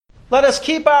Let us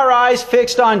keep our eyes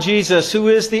fixed on Jesus, who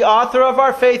is the author of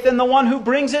our faith and the one who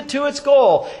brings it to its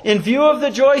goal. In view of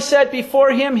the joy set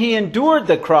before him, he endured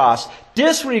the cross,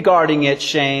 disregarding its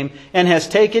shame, and has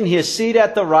taken his seat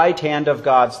at the right hand of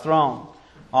God's throne.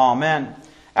 Amen.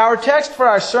 Our text for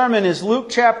our sermon is Luke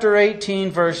chapter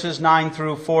 18, verses 9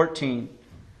 through 14.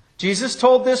 Jesus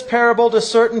told this parable to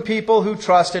certain people who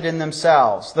trusted in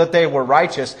themselves, that they were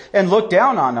righteous, and looked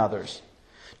down on others.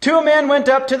 2 men went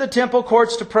up to the temple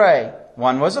courts to pray.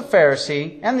 One was a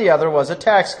Pharisee, and the other was a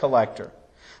tax collector.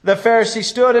 The Pharisee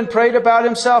stood and prayed about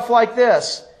himself like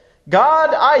this: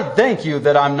 God, I thank you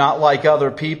that I'm not like other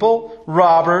people,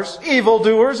 robbers,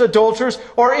 evildoers, adulterers,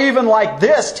 or even like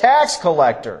this tax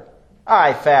collector.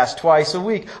 I fast twice a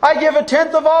week. I give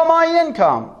 1/10 of all my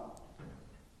income.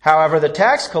 However, the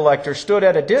tax collector stood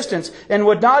at a distance and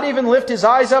would not even lift his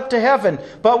eyes up to heaven,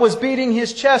 but was beating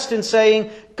his chest and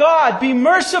saying, God, be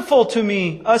merciful to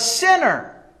me, a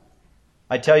sinner.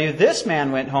 I tell you, this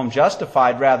man went home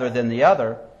justified rather than the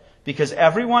other, because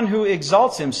everyone who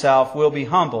exalts himself will be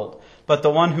humbled, but the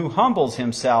one who humbles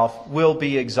himself will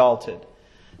be exalted.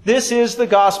 This is the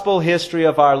gospel history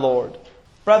of our Lord.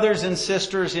 Brothers and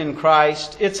sisters in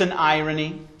Christ, it's an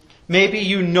irony. Maybe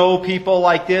you know people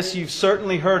like this. You've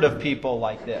certainly heard of people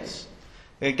like this.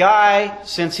 A guy,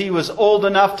 since he was old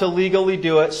enough to legally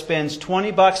do it, spends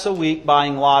 $20 a week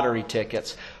buying lottery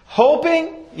tickets,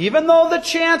 hoping, even though the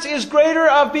chance is greater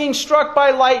of being struck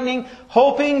by lightning,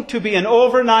 hoping to be an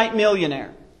overnight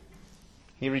millionaire.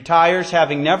 He retires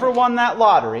having never won that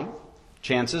lottery.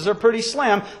 Chances are pretty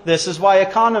slim. This is why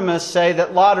economists say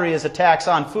that lottery is a tax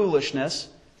on foolishness.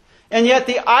 And yet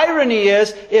the irony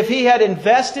is, if he had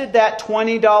invested that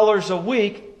 $20 a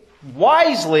week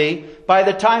wisely, by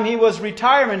the time he was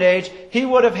retirement age, he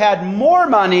would have had more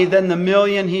money than the $1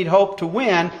 million he'd hoped to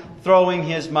win, throwing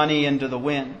his money into the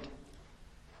wind.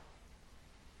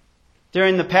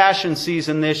 During the Passion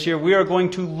season this year, we are going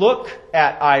to look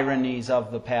at ironies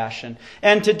of the Passion.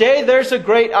 And today there's a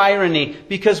great irony,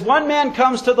 because one man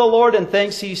comes to the Lord and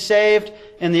thinks he's saved,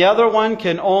 and the other one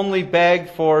can only beg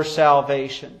for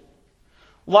salvation.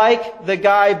 Like the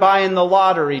guy buying the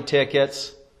lottery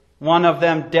tickets, one of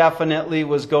them definitely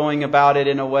was going about it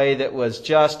in a way that was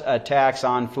just a tax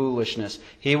on foolishness.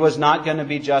 He was not going to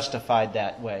be justified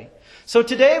that way. So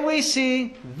today we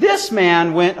see this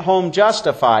man went home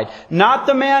justified. Not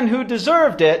the man who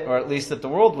deserved it, or at least that the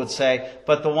world would say,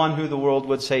 but the one who the world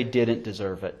would say didn't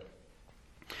deserve it.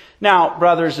 Now,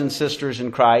 brothers and sisters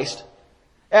in Christ,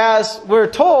 as we're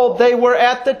told, they were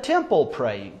at the temple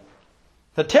praying.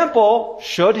 The temple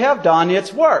should have done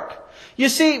its work. You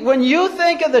see, when you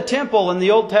think of the temple in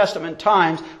the Old Testament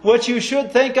times, what you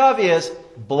should think of is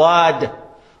blood.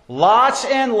 Lots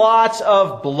and lots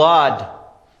of blood.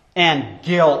 And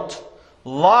guilt.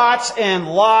 Lots and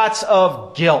lots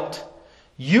of guilt.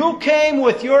 You came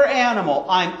with your animal.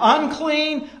 I'm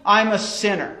unclean. I'm a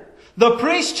sinner. The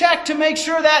priest checked to make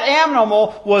sure that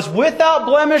animal was without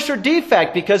blemish or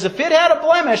defect, because if it had a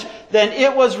blemish, then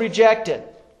it was rejected.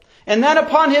 And then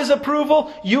upon his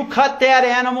approval, you cut that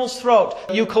animal's throat.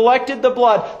 You collected the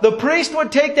blood. The priest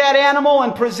would take that animal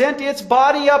and present its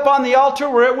body up on the altar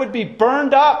where it would be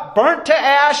burned up, burnt to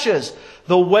ashes.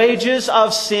 The wages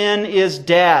of sin is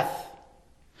death.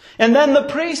 And then the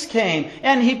priest came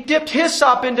and he dipped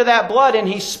hyssop into that blood and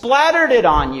he splattered it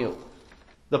on you.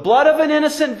 The blood of an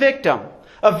innocent victim.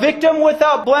 A victim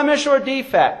without blemish or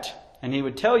defect. And he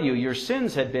would tell you your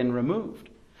sins had been removed.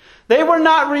 They were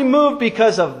not removed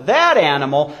because of that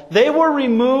animal. They were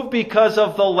removed because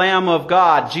of the Lamb of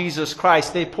God, Jesus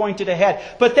Christ. They pointed ahead.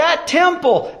 But that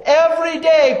temple every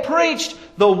day preached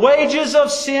the wages of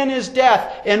sin is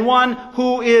death. And one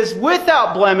who is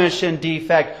without blemish and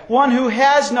defect, one who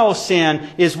has no sin,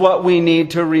 is what we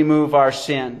need to remove our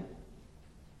sin.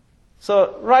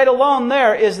 So right alone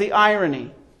there is the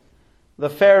irony. The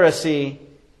Pharisee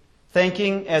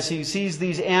thinking as he sees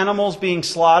these animals being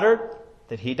slaughtered,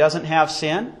 that he doesn't have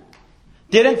sin.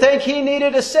 Didn't think he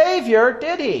needed a Savior,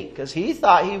 did he? Because he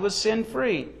thought he was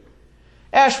sin-free.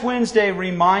 Ash Wednesday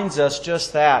reminds us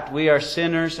just that. We are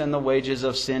sinners and the wages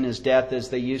of sin is death, as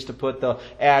they used to put the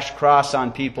ash cross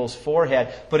on people's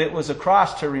forehead. But it was a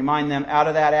cross to remind them out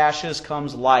of that ashes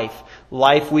comes life.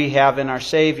 Life we have in our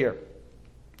Savior.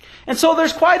 And so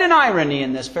there's quite an irony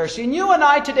in this Pharisee. And you and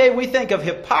I today, we think of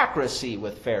hypocrisy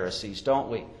with Pharisees, don't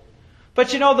we?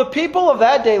 But you know, the people of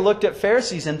that day looked at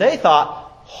Pharisees and they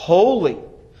thought, holy.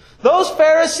 Those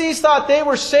Pharisees thought they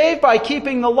were saved by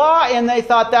keeping the law, and they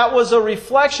thought that was a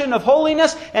reflection of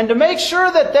holiness. And to make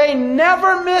sure that they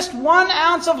never missed 1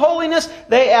 ounce of holiness,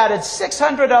 they added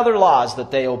 600 other laws that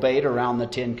they obeyed around the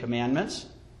 10 Commandments.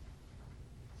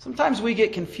 Sometimes we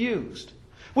get confused.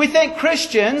 We think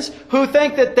Christians who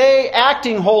think that they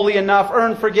acting holy enough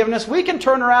earn forgiveness, we can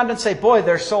turn around and say, boy,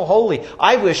 they're so holy.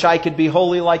 I wish I could be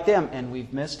holy like them. And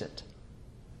we've missed it.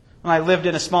 When I lived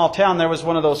in a small town, there was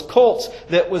one of those cults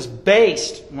that was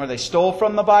based, where they stole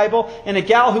from the Bible, and a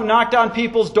gal who knocked on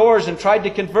people's doors and tried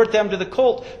to convert them to the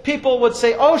cult. People would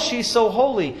say, oh, she's so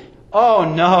holy. Oh,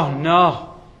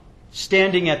 no.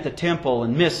 Standing at the temple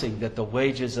and missing that the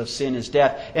wages of sin is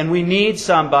death. And we need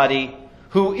somebody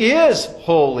who is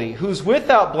holy, who's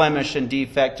without blemish and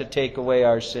defect to take away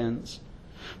our sins.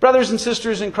 Brothers and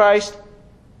sisters in Christ,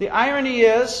 the irony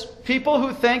is, people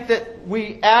who think that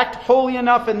we act holy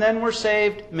enough and then we're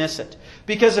saved, miss it.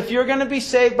 Because if you're going to be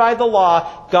saved by the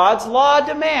law, God's law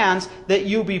demands that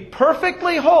you be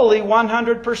perfectly holy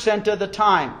 100% of the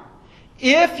time.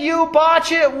 If you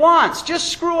botch it once, just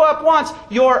screw up once,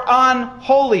 you're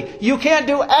unholy. You can't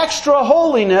do extra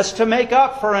holiness to make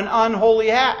up for an unholy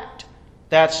act.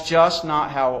 That's just not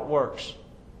how it works.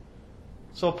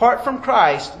 So apart from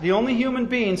Christ, the only human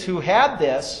beings who had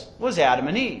this was Adam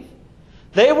and Eve.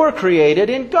 They were created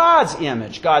in God's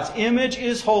image. God's image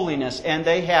is holiness, and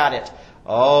they had it.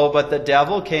 Oh, but the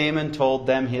devil came and told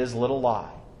them his little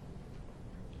lie.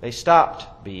 They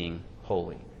stopped being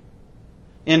holy.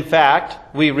 In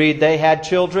fact, we read they had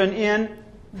children in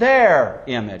their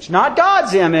image. Not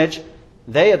God's image.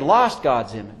 They had lost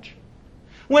God's image.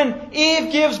 When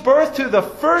Eve gives birth to the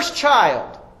first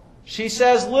child, she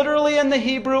says literally in the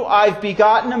Hebrew, I've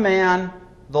begotten a man,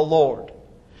 the Lord.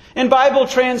 And Bible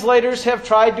translators have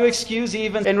tried to excuse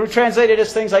Eve and translated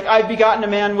as things like, I've begotten a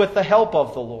man with the help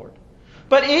of the Lord.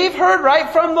 But Eve heard right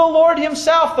from the Lord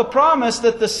Himself the promise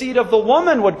that the seed of the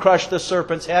woman would crush the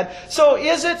serpent's head. So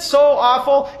is it so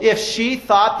awful if she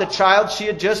thought the child she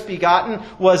had just begotten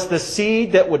was the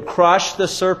seed that would crush the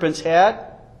serpent's head?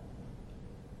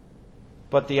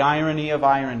 But the irony of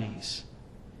ironies.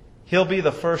 He'll be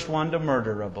the first one to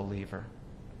murder a believer.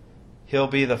 He'll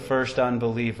be the first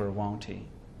unbeliever, won't he?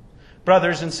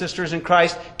 Brothers and sisters in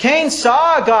Christ, Cain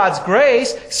saw God's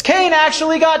grace. Cain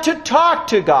actually got to talk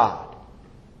to God.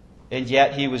 And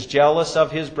yet he was jealous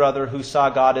of his brother who saw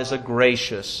God as a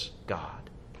gracious God.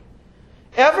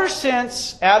 Ever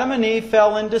since Adam and Eve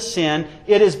fell into sin,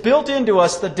 it is built into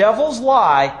us the devil's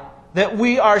lie that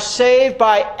we are saved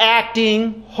by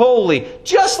acting holy.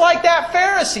 Just like that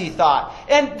Pharisee thought.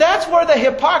 And that's where the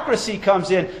hypocrisy comes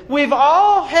in. We've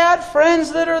all had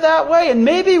friends that are that way. And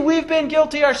maybe we've been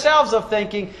guilty ourselves of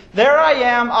thinking, there I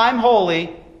am, I'm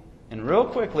holy. And real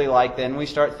quickly, then we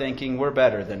start thinking we're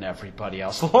better than everybody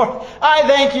else. Lord, I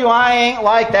thank you I ain't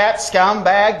like that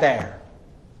scumbag there.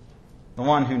 The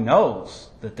one who knows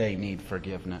that they need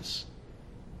forgiveness.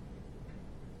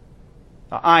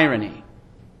 The irony.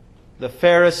 The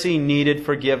Pharisee needed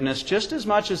forgiveness just as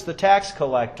much as the tax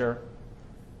collector,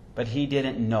 but he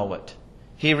didn't know it.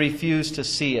 He refused to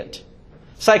see it.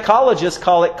 Psychologists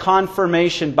call it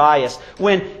confirmation bias.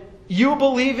 When you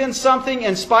believe in something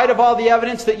in spite of all the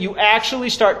evidence, that you actually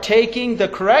start taking the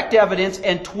correct evidence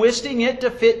and twisting it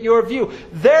to fit your view.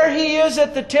 There he is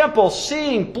at the temple,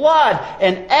 seeing blood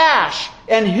and ash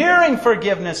and hearing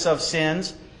forgiveness of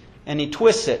sins. And he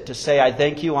twists it to say, I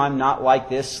thank you, I'm not like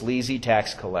this sleazy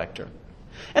tax collector.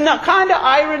 And the kind of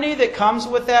irony that comes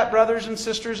with that, brothers and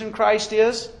sisters in Christ,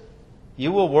 is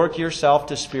you will work yourself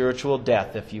to spiritual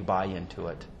death if you buy into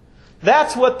it.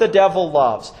 That's what the devil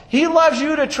loves. He loves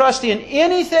you to trust in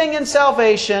anything in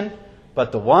salvation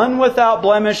but the one without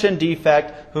blemish and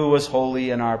defect who was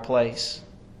holy in our place.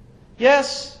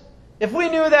 Yes, if we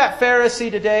knew that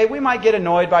Pharisee today, we might get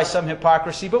annoyed by some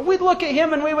hypocrisy, but we'd look at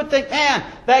him and we would think, man,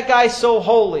 that guy's so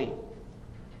holy.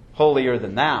 Holier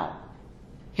than thou.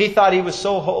 He thought he was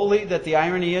so holy that the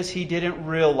irony is he didn't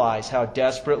realize how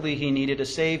desperately he needed a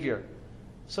Savior.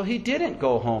 So he didn't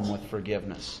go home with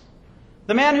forgiveness.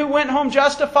 The man who went home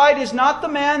justified is not the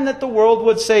man that the world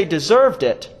would say deserved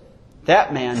it.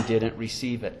 That man didn't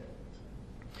receive it.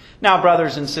 Now,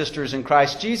 brothers and sisters in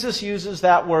Christ, Jesus uses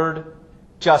that word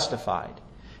justified.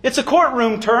 It's a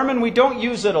courtroom term, and we don't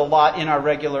use it a lot in our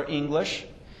regular English.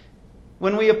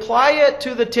 When we apply it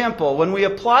to the temple, when we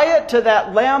apply it to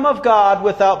that Lamb of God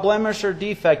without blemish or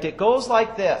defect, it goes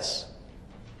like this.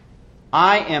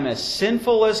 I am as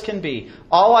sinful as can be.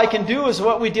 All I can do is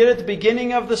what we did at the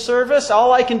beginning of the service.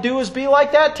 All I can do is be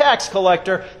like that tax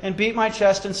collector and beat my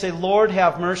chest and say, Lord,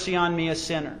 have mercy on me, a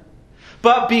sinner.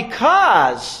 But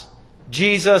because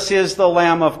Jesus is the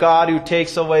Lamb of God who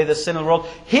takes away the sin of the world,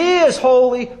 He is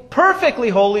holy, perfectly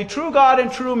holy, true God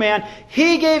and true man.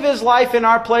 He gave His life in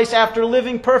our place after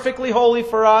living perfectly holy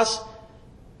for us.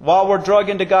 While we're drug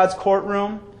into God's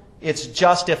courtroom, it's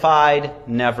justified,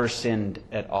 never sinned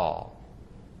at all.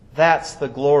 That's the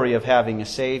glory of having a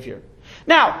Savior.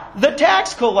 Now, the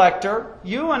tax collector,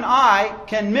 you and I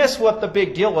can miss what the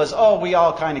big deal was. Oh, we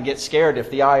all kind of get scared if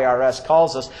the IRS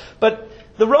calls us. But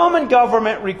the Roman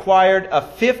government required a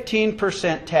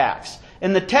 15% tax.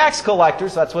 And the tax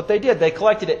collectors, that's what they did. They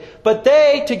collected it. But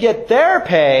they, to get their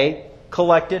pay,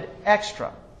 collected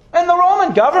extra. And the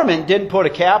Roman government didn't put a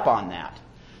cap on that.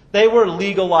 They were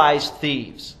legalized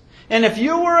thieves. And if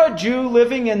you were a Jew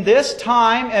living in this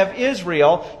time of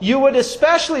Israel, you would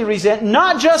especially resent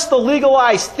not just the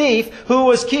legalized thief who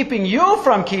was keeping you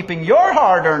from keeping your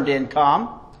hard-earned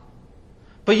income,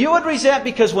 but you would resent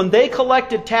because when they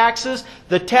collected taxes,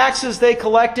 the taxes they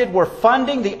collected were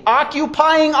funding the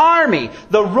occupying army,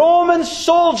 the Roman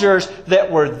soldiers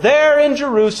that were there in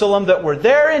Jerusalem, that were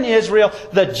there in Israel,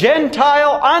 the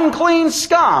Gentile unclean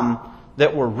scum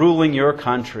that were ruling your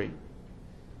country.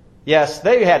 Yes,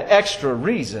 they had extra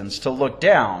reasons to look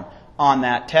down on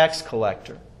that tax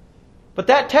collector. But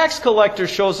that tax collector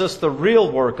shows us the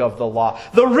real work of the law.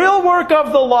 The real work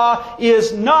of the law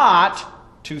is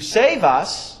not to save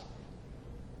us.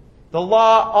 The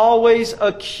law always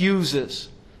accuses.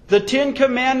 The 10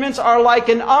 Commandments are like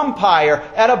an umpire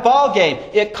at a ball game.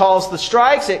 It calls the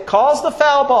strikes, it calls the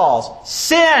foul balls.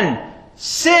 Sin,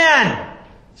 sin,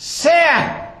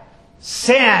 sin,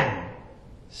 sin,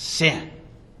 sin.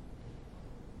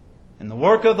 And the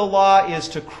work of the law is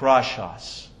to crush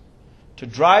us, to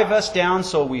drive us down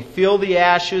so we feel the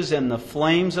ashes and the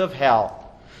flames of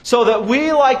hell, so that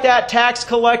we, like that tax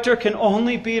collector, can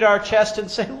only beat our chest and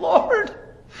say, Lord,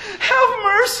 have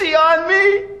mercy on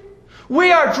me.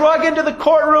 We are drug into the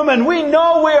courtroom and we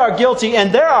know we are guilty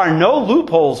and there are no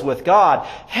loopholes with God.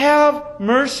 Have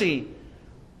mercy.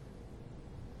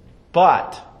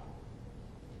 But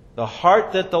the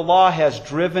heart that the law has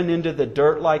driven into the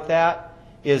dirt like that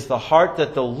is the heart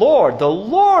that the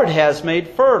Lord has made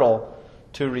fertile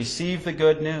to receive the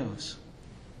good news.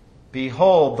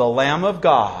 Behold, the Lamb of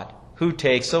God who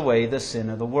takes away the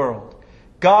sin of the world.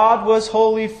 God was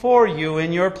holy for you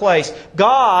in your place.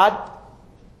 God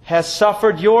has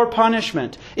suffered your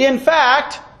punishment. In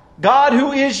fact, God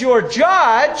who is your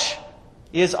judge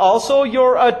is also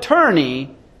your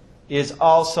attorney, is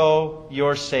also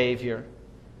your Savior.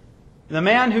 The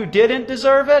man who didn't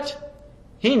deserve it,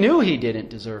 he knew he didn't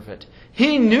deserve it.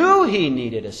 He knew he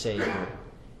needed a Savior.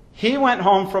 He went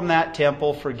home from that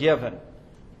temple forgiven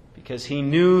because he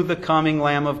knew the coming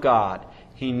Lamb of God.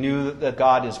 He knew that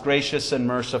God is gracious and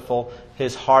merciful.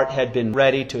 His heart had been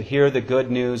ready to hear the good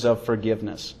news of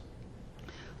forgiveness.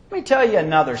 Let me tell you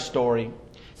another story.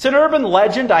 It's an urban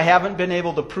legend. I haven't been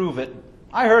able to prove it.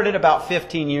 I heard it about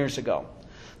 15 years ago.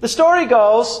 The story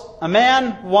goes, a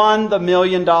man won the $1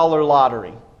 million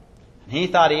lottery. He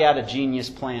thought he had a genius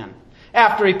plan.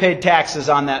 After he paid taxes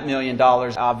on that $1 million,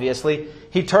 obviously,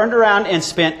 he turned around and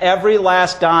spent every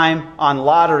last dime on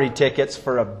lottery tickets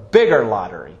for a bigger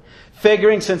lottery,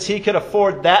 figuring since he could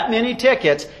afford that many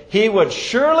tickets, he would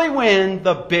surely win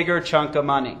the bigger chunk of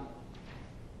money.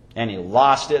 And he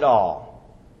lost it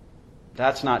all.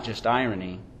 That's not just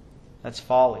irony. That's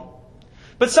folly.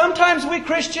 But sometimes we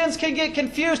Christians can get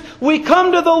confused. We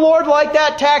come to the Lord like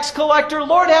that tax collector.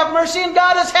 Lord, have mercy, and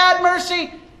God has had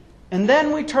mercy. And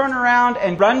then we turn around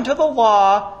and run to the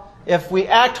law. If we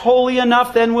act holy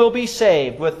enough, then we'll be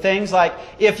saved. With things like,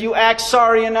 if you act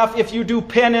sorry enough, if you do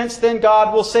penance, then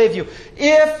God will save you.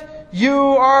 If you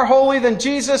are holy, then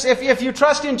Jesus, if you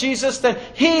trust in Jesus, then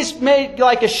He's made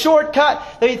like a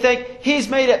shortcut. They think He's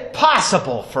made it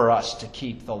possible for us to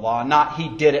keep the law, not He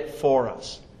did it for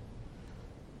us.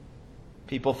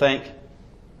 People think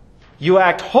you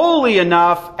act holy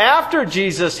enough after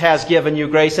Jesus has given you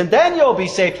grace and then you'll be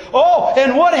saved. Oh,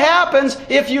 and what happens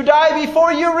if you die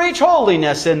before you reach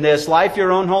holiness in this life,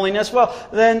 your own holiness? Well,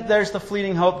 then there's the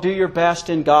fleeting hope. Do your best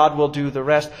and God will do the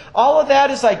rest. All of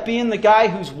that is like being the guy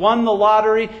who's won the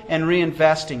lottery and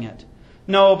reinvesting it.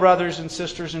 No, brothers and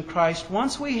sisters in Christ,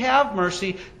 once we have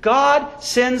mercy, God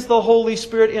sends the Holy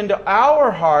Spirit into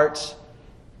our hearts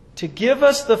to give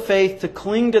us the faith to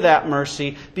cling to that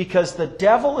mercy, because the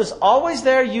devil is always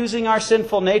there using our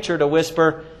sinful nature to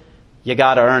whisper, you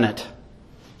got to earn it.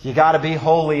 You got to be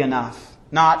holy enough.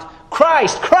 Not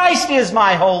Christ. Christ is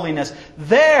my holiness.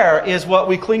 There is what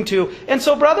we cling to. And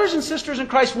so, brothers and sisters in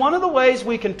Christ, one of the ways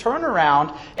we can turn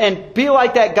around and be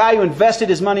like that guy who invested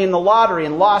his money in the lottery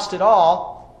and lost it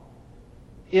all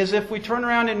is if we turn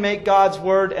around and make God's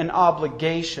Word an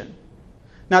obligation.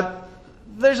 Now,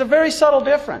 there's a very subtle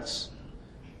difference.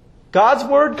 God's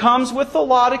Word comes with the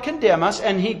law to condemn us,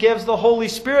 and He gives the Holy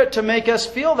Spirit to make us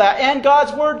feel that. And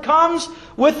God's Word comes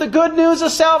with the good news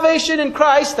of salvation in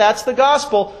Christ, that's the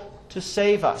gospel, to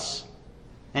save us.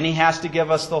 And He has to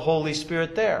give us the Holy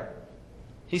Spirit there.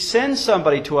 He sends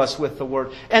somebody to us with the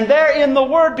Word. And there in the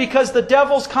Word, because the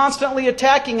devil's constantly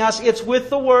attacking us, it's with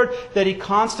the Word that he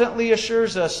constantly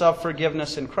assures us of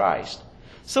forgiveness in Christ.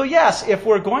 So yes, if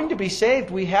we're going to be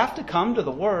saved, we have to come to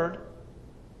the Word.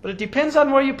 But it depends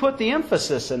on where you put the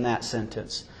emphasis in that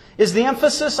sentence. Is the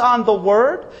emphasis on the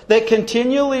Word that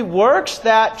continually works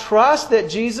that trust that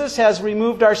Jesus has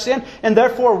removed our sin and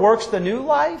therefore works the new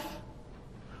life?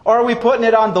 Or are we putting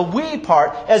it on the we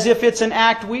part as if it's an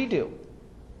act we do?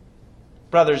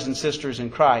 Brothers and sisters in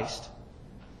Christ,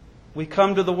 we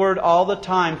come to the Word all the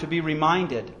time to be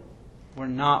reminded we're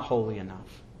not holy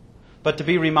enough. But to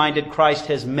be reminded Christ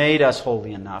has made us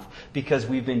holy enough because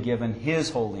we've been given His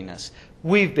holiness.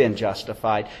 We've been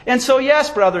justified. And so yes,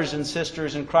 brothers and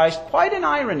sisters in Christ, quite an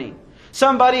irony.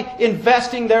 Somebody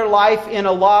investing their life in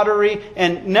a lottery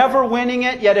and never winning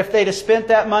it, yet if they'd have spent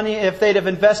that money, if they'd have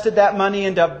invested that money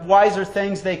into wiser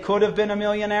things, they could have been a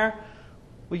millionaire.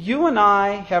 Well, you and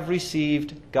I have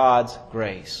received God's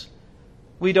grace.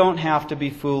 We don't have to be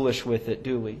foolish with it,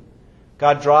 do we?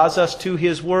 God draws us to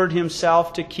His Word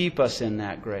Himself to keep us in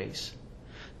that grace.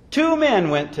 2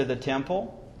 men went to the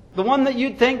temple. The one that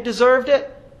you'd think deserved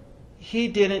it, he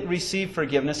didn't receive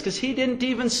forgiveness because he didn't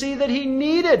even see that he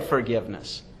needed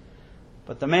forgiveness.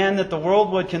 But the man that the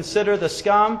world would consider the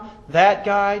scum, that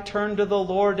guy turned to the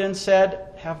Lord and said,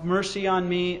 "Have mercy on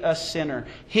me, a sinner."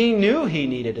 He knew he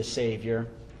needed a Savior,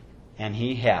 and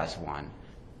he has one,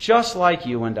 just like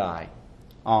you and I.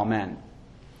 Amen.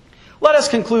 Let us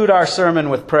conclude our sermon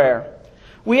with prayer.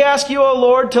 We ask you, O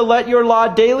Lord, to let your law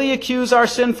daily accuse our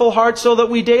sinful hearts so that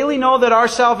we daily know that our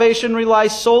salvation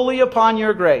relies solely upon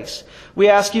your grace. We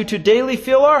ask you to daily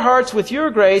fill our hearts with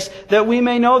your grace that we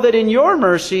may know that in your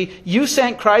mercy you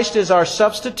sent Christ as our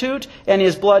substitute and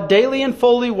His blood daily and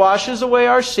fully washes away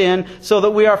our sin so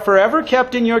that we are forever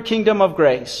kept in your kingdom of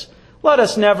grace. Let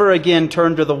us never again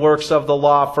turn to the works of the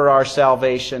law for our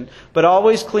salvation, but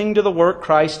always cling to the work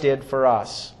Christ did for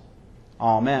us.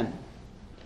 Amen.